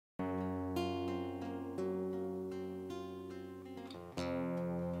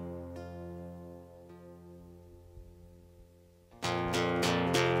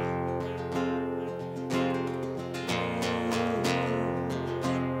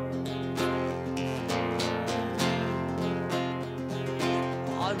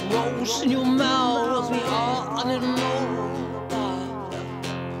It rolls in your mouth, rolls me all under the nose.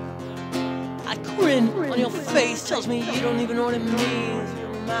 I grin on your face, tells me you don't even know what it means.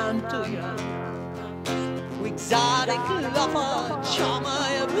 Man, do you? Exotic lover, charmer,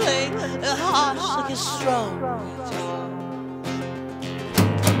 you play the harsh like you're strong.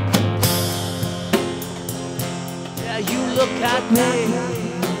 Yeah, you look at me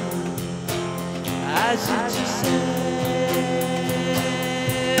as if to say,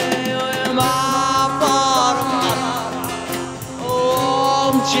 oh, my bottom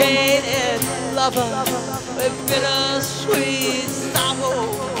oh, I'm jaded lover with bittersweet sorrow.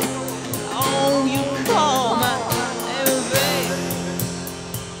 Oh, you call my name, babe.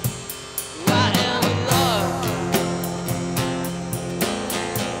 I am in love.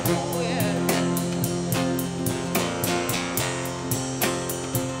 Oh, yeah.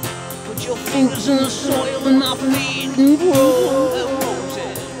 Put your fingers in the soil and my feet and grow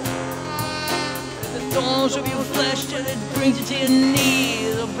roses. And the thorns of your flesh till it brings you to your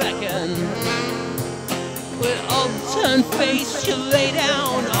knees or beckon. With upturned face you lay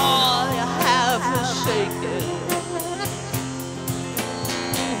down all you have forsaken.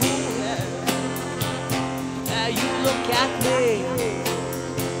 Now you look at me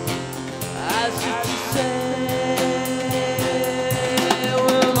as if to say,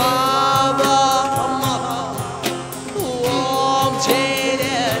 well, mother, warm,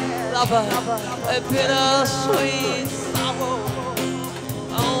 jaded lover, a bittersweet sorrow.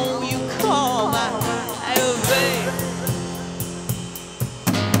 Oh, you call my babe.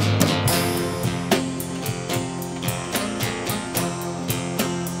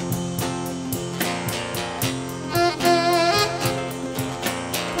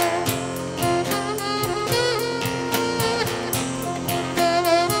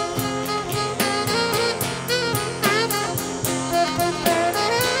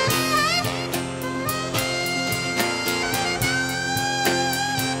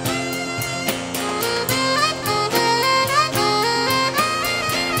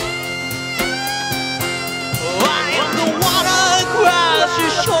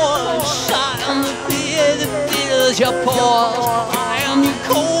 Your pause. I am your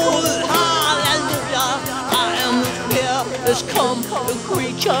cold hallelujah. I am the fearless come the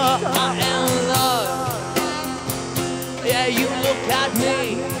creature. I am love. Yeah, you look at me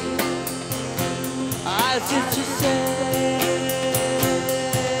as if to say,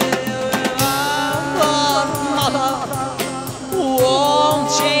 mother, warm,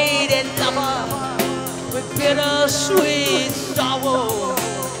 jaded lover with bittersweet sorrow.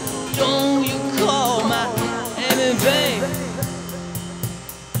 Don't you call my babe,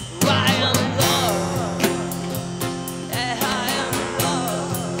 I am love. Yeah, I am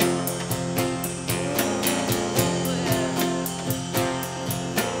love.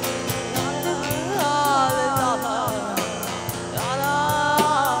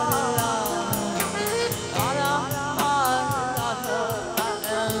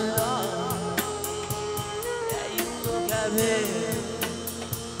 Yeah, you look at me.